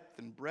depth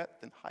and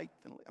breadth and height?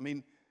 I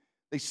mean,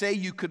 they say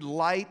you could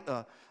light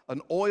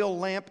an oil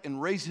lamp and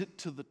raise it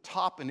to the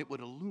top and it would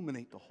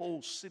illuminate the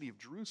whole city of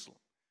Jerusalem.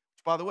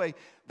 Which, by the way,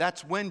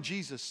 that's when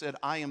Jesus said,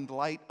 I am the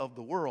light of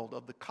the world,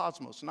 of the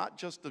cosmos, not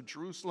just of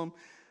Jerusalem,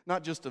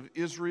 not just of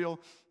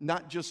Israel,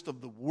 not just of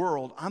the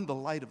world. I'm the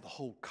light of the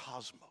whole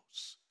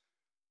cosmos.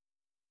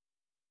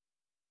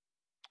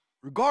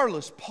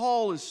 Regardless,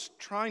 Paul is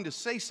trying to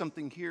say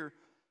something here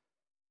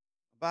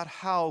about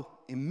how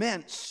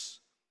immense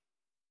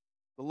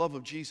the love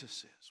of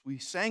Jesus is. We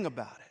sang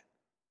about it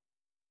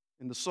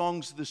in the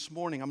songs this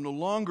morning. I'm no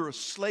longer a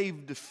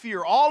slave to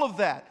fear. All of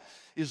that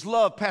is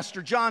love.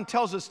 Pastor John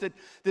tells us that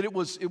it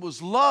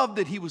was love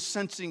that he was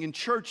sensing in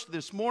church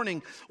this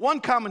morning.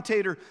 One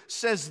commentator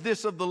says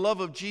this of the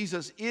love of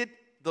Jesus. It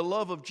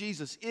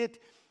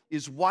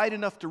is wide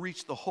enough to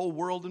reach the whole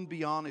world and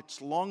beyond.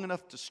 It's long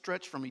enough to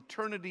stretch from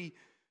eternity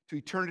to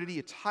eternity.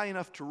 It's high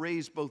enough to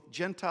raise both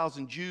Gentiles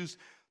and Jews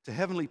to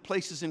heavenly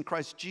places in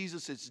Christ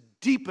Jesus. It's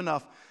deep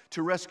enough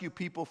to rescue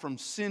people from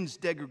sin's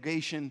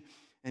degradation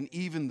and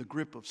even the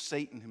grip of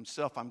Satan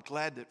himself. I'm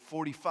glad that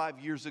 45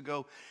 years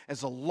ago,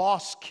 as a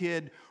lost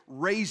kid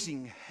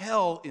raising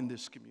hell in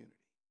this community,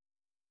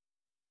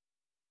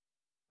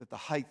 that the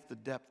height, the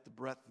depth, the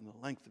breadth, and the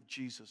length of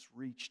Jesus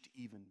reached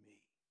even me.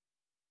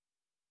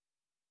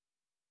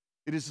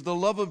 It is the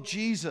love of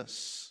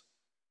Jesus.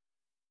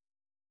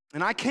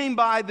 And I came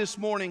by this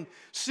morning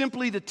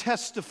simply to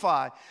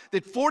testify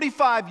that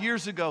 45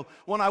 years ago,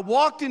 when I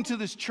walked into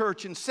this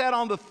church and sat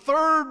on the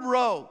third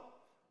row,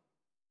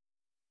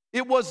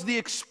 it was the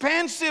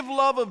expansive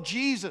love of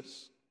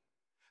Jesus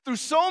through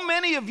so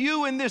many of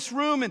you in this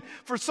room and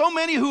for so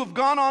many who have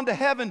gone on to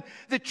heaven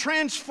that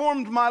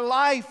transformed my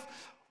life.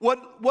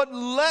 What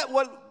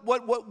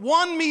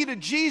won me to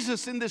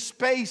Jesus in this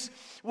space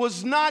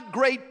was not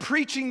great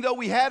preaching, though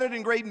we had it,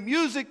 and great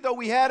music, though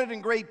we had it,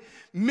 and great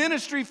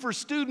ministry for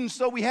students,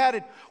 though we had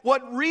it.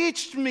 What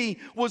reached me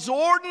was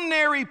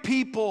ordinary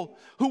people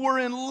who were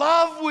in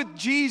love with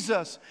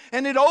Jesus,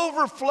 and it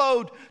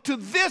overflowed to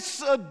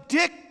this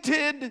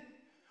addicted,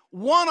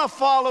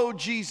 want-to-follow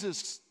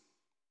Jesus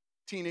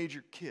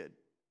teenager kid.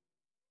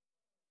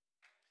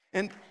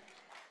 And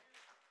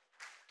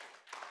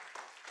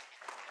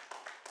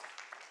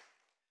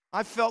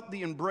I felt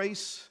the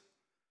embrace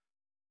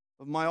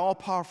of my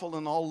all-powerful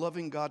and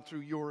all-loving God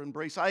through your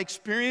embrace. I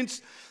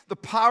experienced the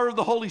power of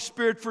the Holy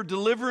Spirit for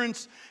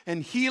deliverance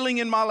and healing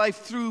in my life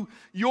through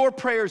your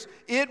prayers.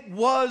 It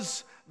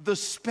was the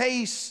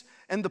space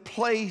and the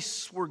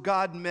place where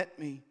God met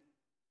me.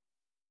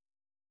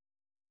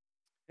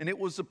 And it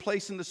was the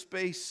place and the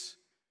space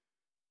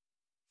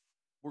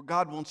where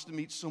God wants to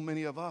meet so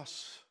many of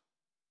us,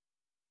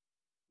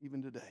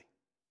 even today.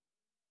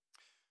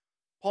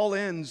 Paul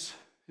ends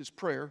his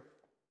prayer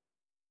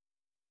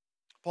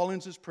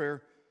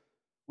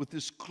with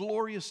this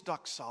glorious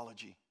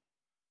doxology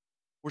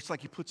where it's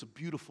like he puts a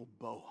beautiful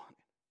bow on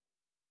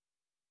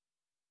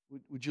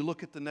it. Would you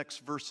look at the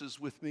next verses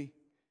with me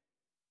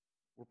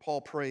where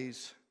Paul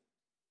prays,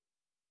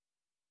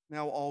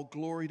 now all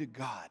glory to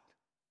God,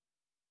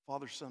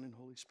 Father, Son, and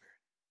Holy Spirit,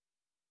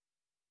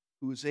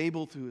 who is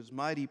able through his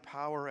mighty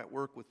power at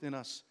work within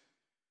us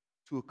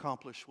to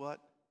accomplish what?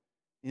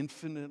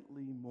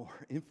 Infinitely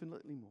more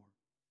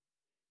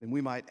than we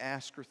might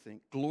ask or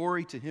think.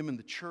 Glory to him in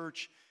the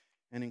church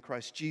and in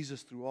Christ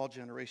Jesus through all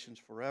generations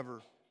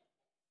forever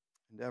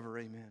and ever.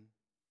 Amen.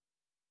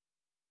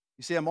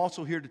 You see, I'm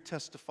also here to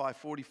testify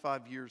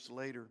 45 years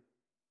later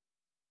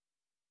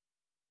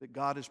that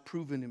God has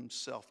proven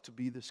himself to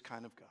be this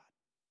kind of God,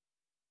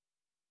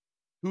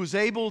 who is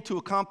able to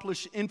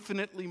accomplish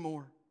infinitely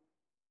more.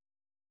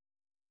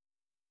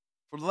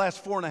 For the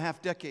last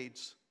 4.5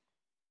 decades,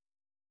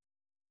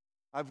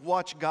 I've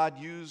watched God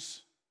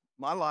use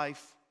my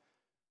life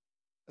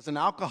as an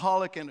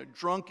alcoholic and a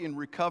drunk in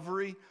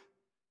recovery.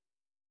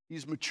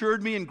 He's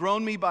matured me and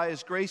grown me by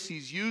his grace.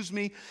 He's used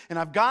me, and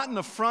I've gotten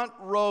the front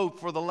row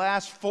for the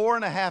last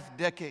 4.5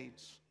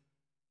 decades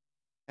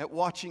at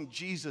watching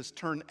Jesus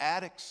turn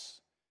addicts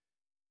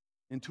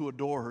into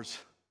adorers.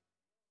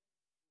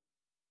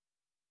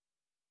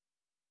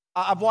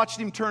 I've watched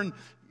him turn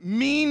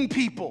mean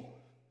people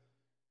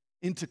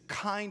into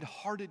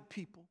kind-hearted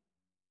people.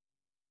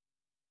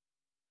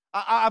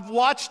 I've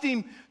watched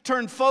him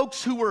turn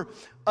folks who were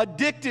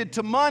addicted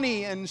to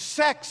money and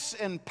sex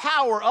and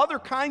power, other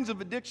kinds of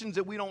addictions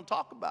that we don't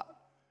talk about,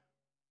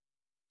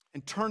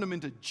 and turn them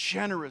into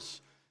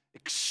generous,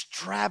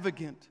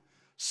 extravagant,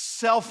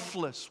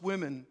 selfless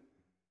women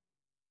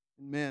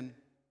and men.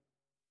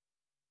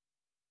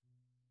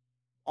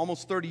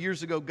 Almost 30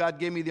 years ago, God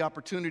gave me the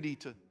opportunity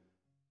to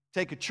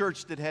take a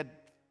church that had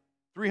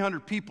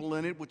 300 people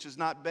in it, which is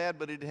not bad,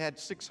 but it had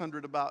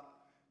 600 about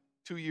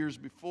 2 years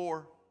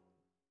before.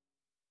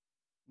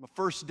 My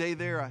first day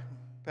there,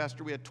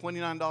 Pastor, we had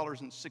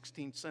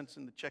 $29.16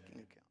 in the checking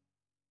account.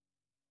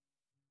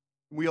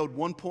 We owed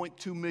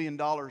 $1.2 million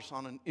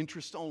on an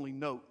interest-only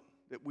note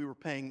that we were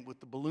paying with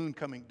the balloon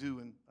coming due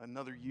in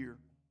another year.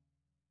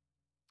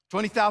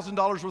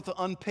 $20,000 worth of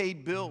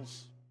unpaid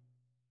bills.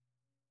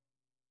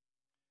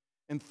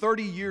 And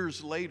 30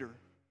 years later,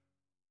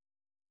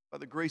 by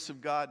the grace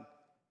of God,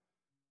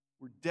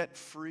 we're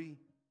debt-free,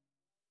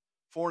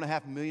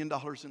 $4.5 million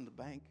in the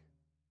bank,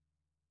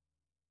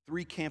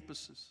 3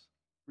 campuses,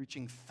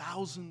 reaching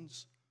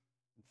thousands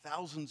and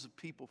thousands of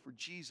people for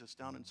Jesus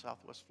down in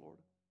Southwest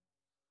Florida.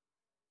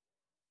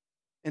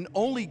 And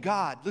only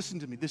God, listen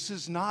to me, this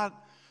is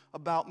not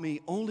about me,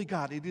 only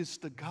God. It is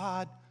the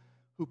God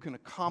who can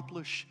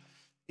accomplish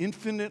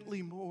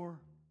infinitely more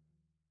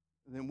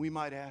than we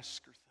might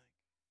ask or think.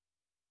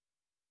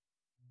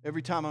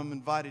 Every time I'm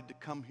invited to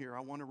come here,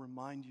 I want to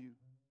remind you,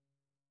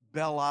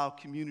 Belle Isle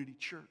Community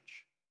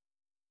Church,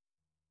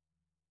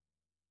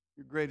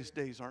 your greatest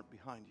days aren't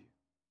behind you.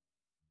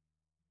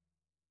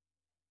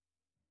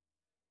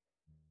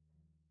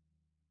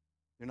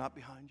 They're not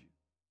behind you.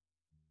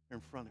 They're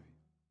in front of you.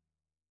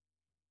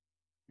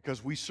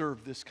 Because we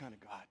serve this kind of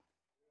God.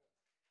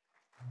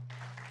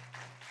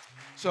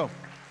 So,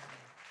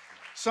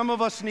 some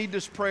of us need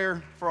this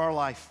prayer for our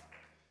life.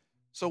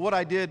 So what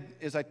I did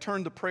is I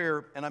turned the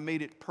prayer and I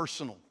made it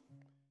personal.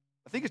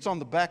 I think it's on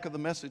the back of the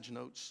message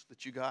notes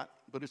that you got,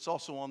 but it's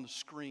also on the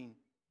screen.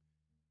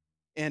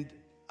 And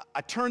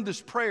I turned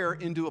this prayer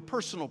into a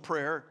personal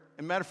prayer.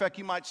 As a matter of fact,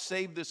 you might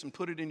save this and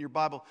put it in your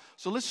Bible.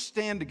 So let's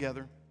stand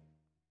together.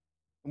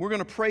 And we're going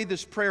to pray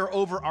this prayer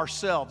over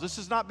ourselves. This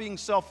is not being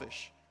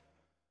selfish.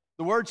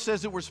 The Word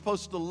says that we're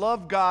supposed to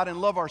love God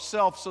and love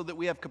ourselves so that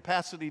we have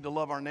capacity to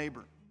love our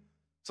neighbor.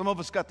 Some of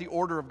us got the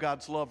order of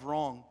God's love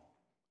wrong.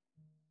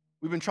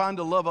 We've been trying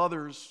to love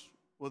others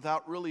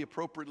without really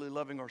appropriately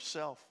loving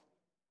ourselves.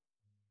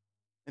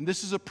 And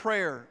this is a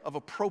prayer of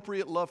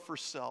appropriate love for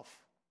self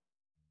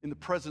in the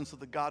presence of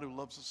the God who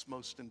loves us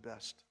most and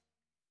best.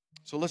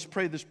 So let's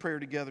pray this prayer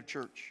together,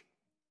 church.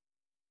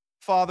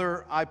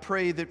 Father, I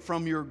pray that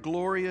from your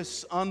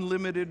glorious,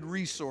 unlimited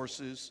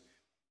resources,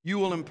 you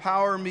will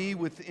empower me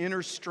with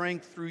inner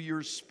strength through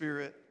your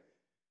Spirit.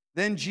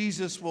 Then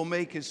Jesus will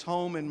make his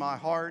home in my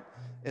heart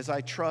as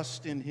I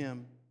trust in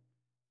him.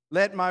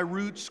 Let my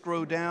roots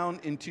grow down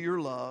into your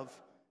love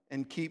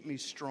and keep me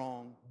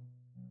strong.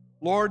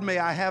 Lord, may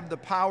I have the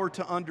power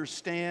to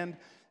understand,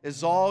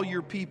 as all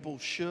your people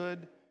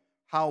should,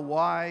 how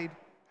wide,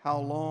 how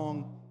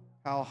long,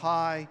 how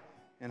high,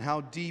 and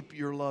how deep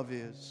your love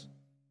is.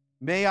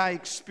 May I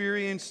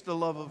experience the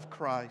love of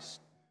Christ,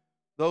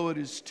 though it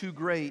is too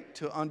great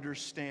to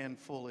understand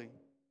fully.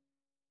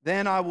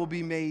 Then I will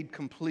be made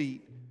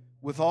complete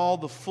with all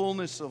the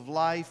fullness of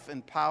life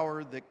and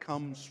power that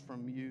comes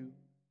from you.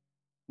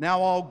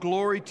 Now all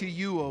glory to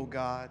you, O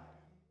God,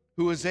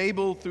 who is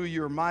able through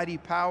your mighty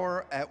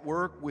power at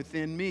work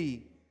within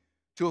me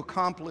to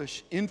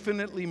accomplish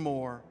infinitely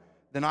more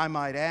than I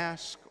might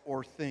ask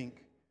or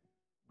think.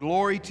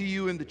 Glory to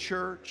you in the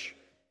church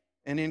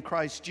and in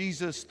Christ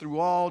Jesus through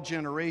all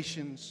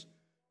generations,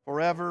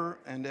 forever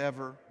and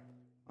ever.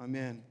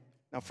 Amen.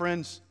 Now,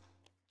 friends,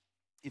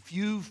 if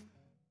you've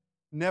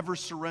never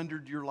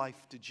surrendered your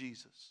life to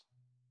Jesus,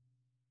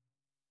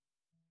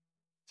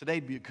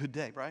 today'd be a good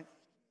day, right?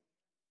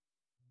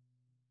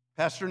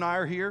 Pastor and I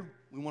are here.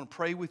 We want to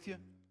pray with you.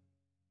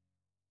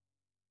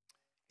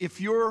 If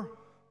you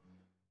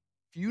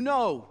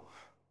know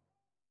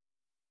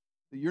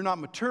that you're not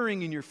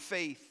maturing in your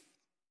faith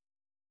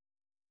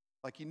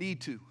like you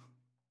need to, you've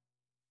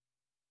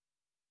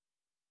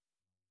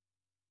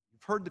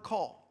heard the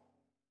call.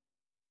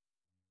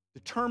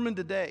 Determine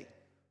today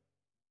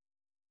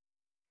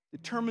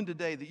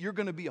that you're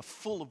going to be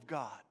full of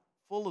God,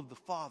 full of the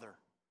Father,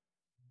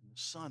 and the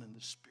Son, and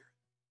the Spirit,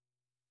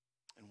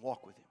 and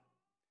walk with him.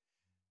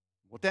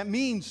 What that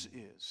means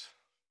is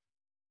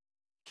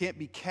you can't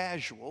be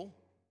casual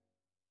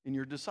in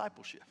your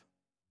discipleship.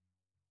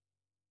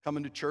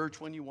 Coming to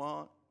church when you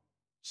want,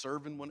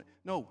 serving when...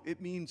 No,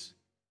 it means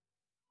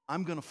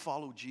I'm going to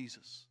follow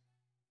Jesus.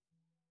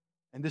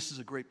 And this is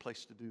a great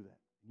place to do that.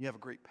 You have a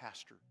great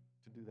pastor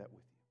to do that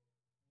with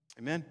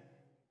you. Amen?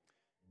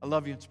 I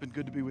love you. It's been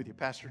good to be with you,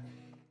 Pastor.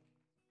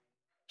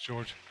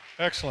 George,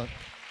 excellent.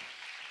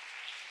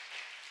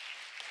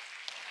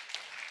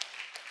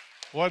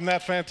 Wasn't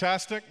that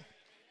fantastic?